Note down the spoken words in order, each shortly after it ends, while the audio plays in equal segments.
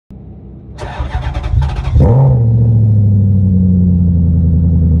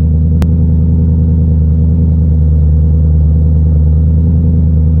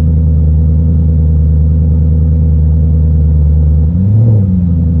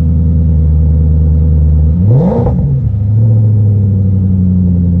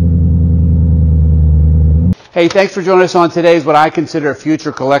Hey, thanks for joining us on today's what I consider a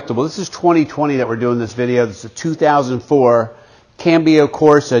future collectible. This is 2020 that we're doing this video. This is a 2004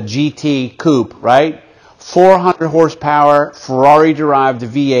 Cambiocorsa GT Coupe, right? 400 horsepower, Ferrari-derived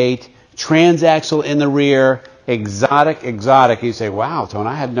V8, transaxle in the rear, exotic. You say, wow, Tone,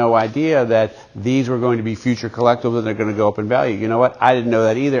 I had no idea that these were going to be future collectibles and they're going to go up in value. You know what? I didn't know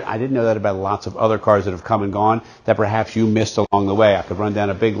that either. I didn't know that about lots of other cars that have come and gone that perhaps you missed along the way. I could run down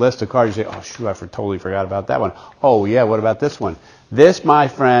a big list of cars. You say, oh, shoot, I totally forgot about that one. Oh, yeah, what about this one? This, my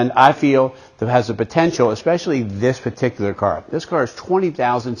friend, I feel that has the potential, especially this particular car. This car has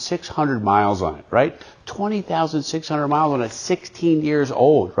 20,600 miles on it, right? 20,600 miles on it, 16 years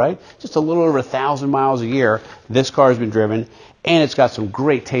old, right? Just a little over 1,000 miles a year this car has been driven, and it's got some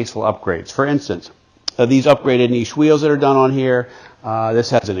great tasteful upgrades. For instance, these upgraded niche wheels that are done on here.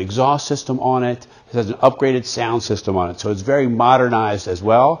 This has an exhaust system on it. This has an upgraded sound system on it, so it's very modernized as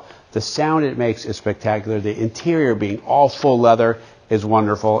well. The sound it makes is spectacular. The interior being all full leather is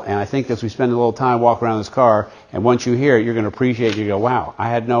wonderful. And I think as we spend a little time walking around this car, and once you hear it, you're going to appreciate it. You go, wow, I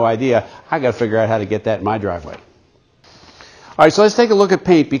had no idea. I got to figure out how to get that in my driveway. All right, so let's take a look at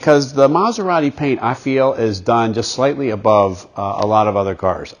paint, because the Maserati paint, I feel, is done just slightly above a lot of other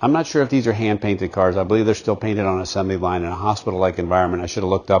cars. I'm not sure if these are hand-painted cars. I believe they're still painted on an assembly line in a hospital-like environment. I should have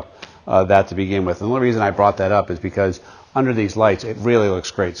looked up that to begin with. And the only reason I brought that up is because under these lights, it really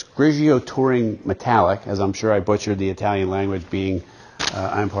looks great. It's Grigio Touring Metallic, as I'm sure I butchered the Italian language, being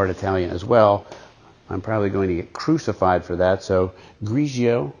I'm part Italian as well. I'm probably going to get crucified for that. So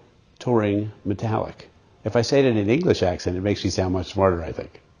Grigio Touring Metallic. If I say it in an English accent, it makes me sound much smarter, I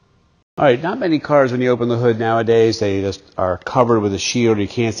think. All right, not many cars, when you open the hood nowadays, they just are covered with a shield. You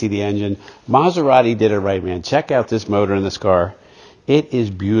can't see the engine. Maserati did it right, man. Check out this motor in this car. It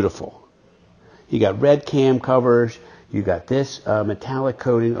is beautiful. You got red cam covers. You got this metallic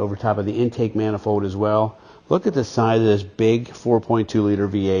coating over top of the intake manifold as well. Look at the size of this big 4.2 liter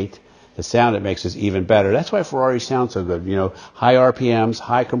V8. The sound it makes is even better. That's why Ferrari sounds so good. You know, high RPMs,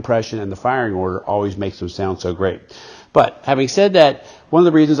 high compression, and the firing order always makes them sound so great. But having said that, one of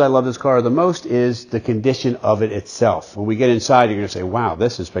the reasons I love this car the most is the condition of it itself. When we get inside, you're going to say, wow,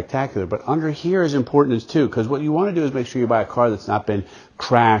 this is spectacular. But under here is important too, because what you want to do is make sure you buy a car that's not been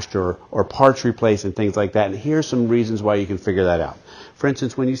crashed or parts replaced and things like that. And here's some reasons why you can figure that out. For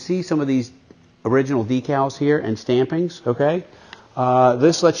instance, when you see some of these original decals here and stampings, okay,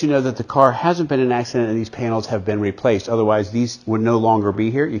 this lets you know that the car hasn't been in an accident and these panels have been replaced. Otherwise, these would no longer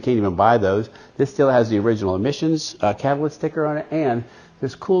be here. You can't even buy those. This still has the original emissions catalyst sticker on it and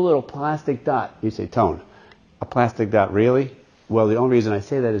this cool little plastic dot. You say, Tone, a plastic dot, really? Well, the only reason I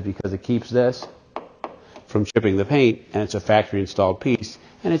say that is because it keeps this from chipping the paint, and it's a factory installed piece,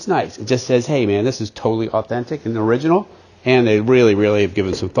 and it's nice. It just says, hey, man, this is totally authentic and original, and they really have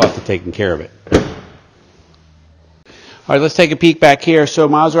given some thought to taking care of it. All right, let's take a peek back here. So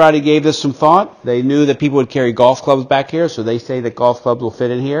Maserati gave this some thought. They knew that people would carry golf clubs back here, so they say that golf clubs will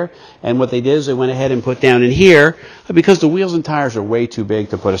fit in here. And what they did is they went ahead and put down in here, because the wheels and tires are way too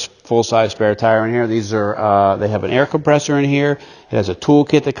big to put a full-size spare tire in here. These are, they have an air compressor in here. It has a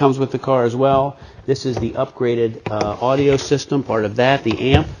toolkit that comes with the car as well. This is the upgraded audio system, part of that.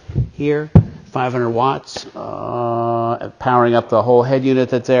 The amp here, 500 watts, powering up the whole head unit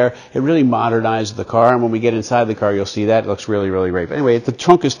that's there. It really modernized the car, and when we get inside the car, you'll see that. It looks really great. But anyway, the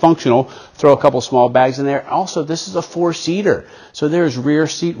trunk is functional. Throw a couple small bags in there. Also, this is a 4-seater, so there's rear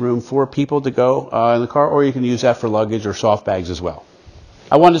seat room for people to go in the car, or you can use that for luggage or soft bags as well.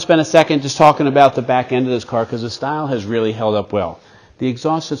 I wanted to spend a second just talking about the back end of this car, because the style has really held up well. The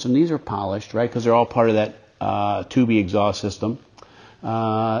exhaust system, these are polished, right, because they're all part of that tubey exhaust system.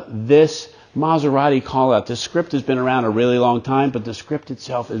 This Maserati call out. The script has been around a really long time, but the script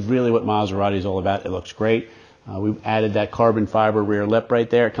itself is really what Maserati is all about. It looks great. We've added that carbon fiber rear lip right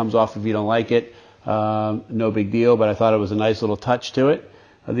there. It comes off if you don't like it. No big deal, but I thought it was a nice little touch to it.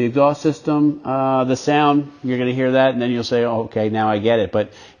 The exhaust system, the sound, you're going to hear that, and then you'll say, oh, okay, now I get it.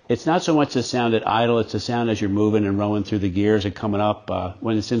 But it's not so much the sound at idle, it's the sound as you're moving and rolling through the gears and coming up.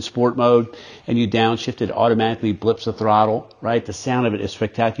 When it's in sport mode and you downshift, it automatically blips the throttle, right? The sound of it is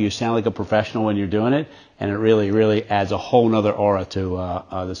spectacular. You sound like a professional when you're doing it, and it really adds a whole nother aura to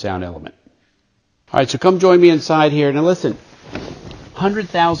the sound element. All right, so come join me inside here. Now listen,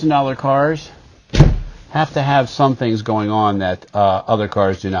 $100,000 cars have to have some things going on that other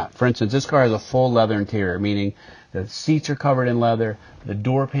cars do not. For instance, this car has a full leather interior, meaning the seats are covered in leather, the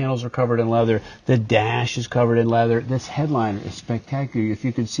door panels are covered in leather, the dash is covered in leather. This headliner is spectacular. If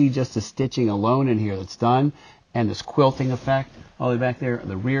you could see just the stitching alone in here that's done, and this quilting effect all the way back there,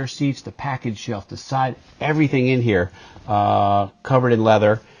 the rear seats, the package shelf, the side, everything in here covered in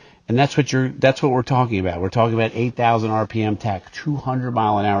leather. And that's what we're talking about. We're talking about 8,000 RPM tech, 200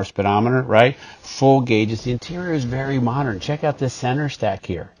 mile an hour speedometer, right? Full gauges. The interior is very modern. Check out this center stack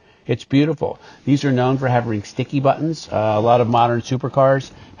here. It's beautiful. These are known for having sticky buttons. A lot of modern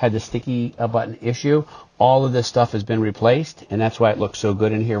supercars had the sticky button issue. All of this stuff has been replaced, and that's why it looks so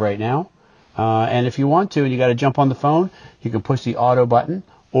good in here right now. And if you want to, and you got to jump on the phone, you can push the auto button.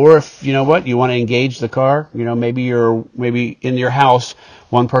 Or if, you know what, you want to engage the car, you know, maybe in your house,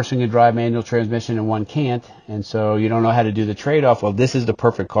 one person can drive manual transmission and one can't, and so you don't know how to do the trade-off. Well, this is the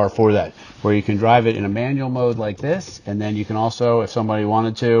perfect car for that, where you can drive it in a manual mode like this, and then you can also, if somebody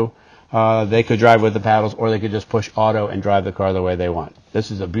wanted to, they could drive with the paddles, or they could just push auto and drive the car the way they want.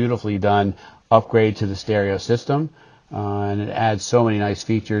 This is a beautifully done upgrade to the stereo system, and it adds so many nice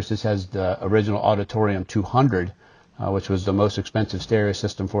features. This has the original Auditorium 200, which was the most expensive stereo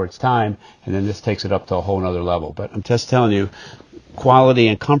system for its time, and then this takes it up to a whole nother level. But I'm just telling you, quality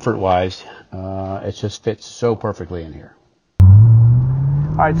and comfort-wise, it just fits so perfectly in here.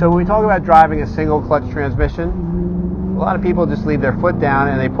 All right, so when we talk about driving a single clutch transmission, a lot of people just leave their foot down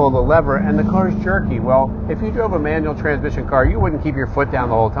and they pull the lever and the car's jerky. Well, if you drove a manual transmission car, you wouldn't keep your foot down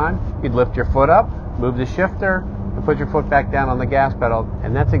the whole time. You'd lift your foot up, move the shifter, and put your foot back down on the gas pedal,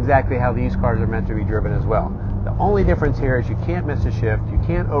 and that's exactly how these cars are meant to be driven as well. The only difference here is you can't miss a shift, you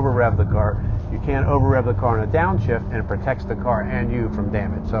can't over-rev the car, you can't over-rev the car on a downshift, and it protects the car and you from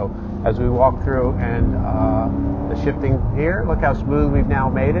damage. So as we walk through and the shifting here, look how smooth we've now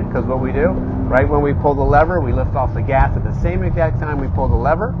made it, because what we do, right when we pull the lever, we lift off the gas at the same exact time we pull the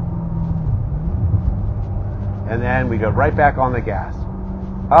lever, and then we go right back on the gas.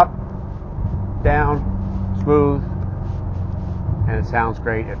 Up, down, smooth, and it sounds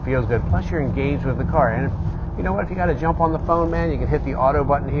great, it feels good, plus you're engaged with the car. And you know what, if you got to jump on the phone, man, you can hit the auto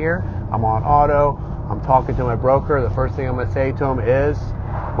button here. I'm on auto, I'm talking to my broker. The first thing I'm going to say to him is,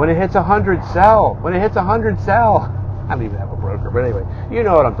 when it hits 100, sell. When it hits 100, sell. I don't even have a broker, but anyway, you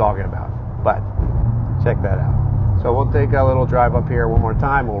know what I'm talking about. But check that out. So we'll take a little drive up here one more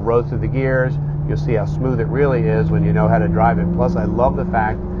time. We'll roll through the gears. You'll see how smooth it really is when you know how to drive it. Plus, I love the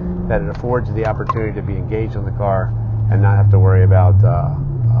fact that it affords the opportunity to be engaged in the car and not have to worry about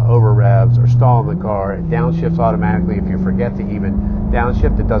over revs or stalling the car. It downshifts automatically. If you forget to even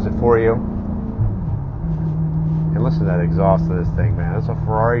downshift, it does it for you. And listen to that exhaust of this thing, man. It's a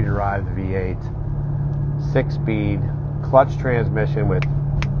Ferrari derived V8, 6-speed clutch transmission with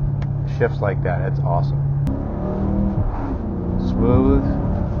shifts like that. It's awesome. Smooth.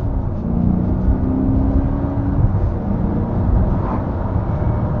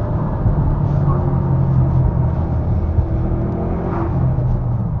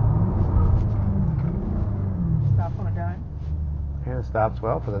 Stops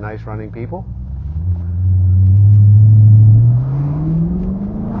well for the nice running people.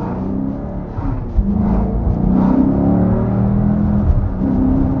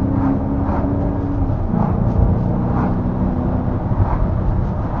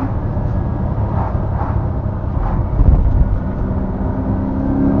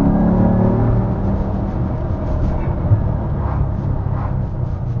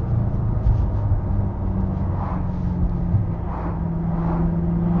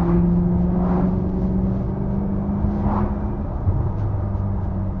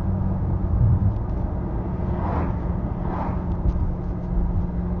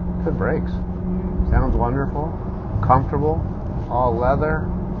 Good brakes. Sounds wonderful, comfortable, all leather.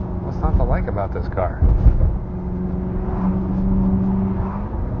 What's not to like about this car?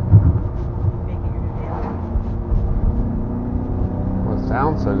 Well, it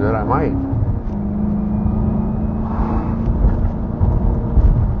sounds so good, I might.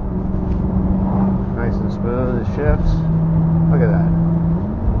 Nice and smooth, it shifts. Look at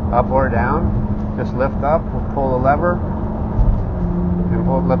that. Up or down, just lift up, we'll pull the lever, and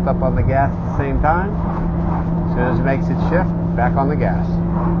we'll lift up on the gas at the same time. As soon as it makes it shift, back on the gas.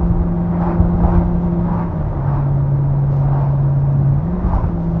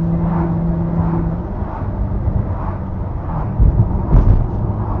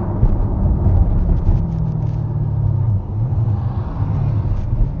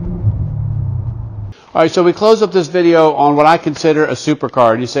 All right, so we close up this video on what I consider a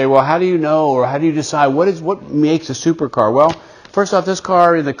supercar. And you say, well, how do you know, or how do you decide what makes a supercar? Well, first off, this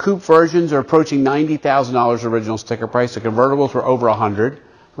car, the coupe versions are approaching $90,000 original sticker price. The convertibles were over 100,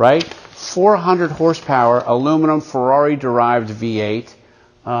 right? 400 horsepower, aluminum Ferrari-derived V8,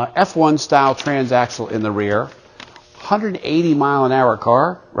 F1 style transaxle in the rear, 180 mile an hour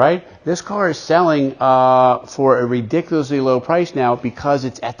car, right? This car is selling for a ridiculously low price now because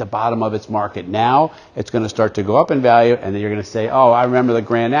it's at the bottom of its market. Now it's going to start to go up in value, and then you're going to say, oh, I remember the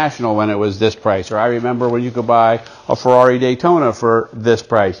Grand National when it was this price, or I remember when you could buy a Ferrari Daytona for this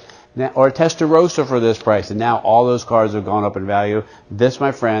price, now, or a Testarossa for this price, and now all those cars have gone up in value. This,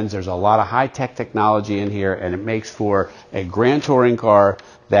 my friends, there's a lot of high-tech technology in here, and it makes for a Grand Touring car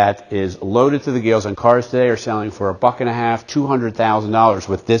that is loaded to the gills, and cars today are selling for $1.50, $200,000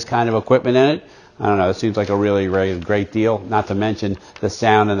 with this kind of equipment in it. I don't know, it seems like a really, really great deal, not to mention the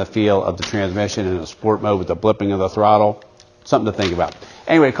sound and the feel of the transmission in a sport mode with the blipping of the throttle. Something to think about.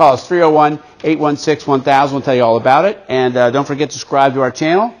 Anyway, call us 301-816-1000. We'll tell you all about it. And don't forget to subscribe to our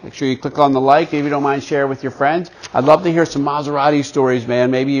channel. Make sure you click on the like. If you don't mind, share with your friends. I'd love to hear some Maserati stories,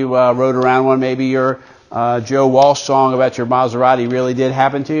 man. Maybe you rode around one. Maybe your Joe Walsh song about your Maserati really did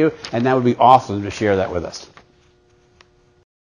happen to you. And that would be awesome to share that with us.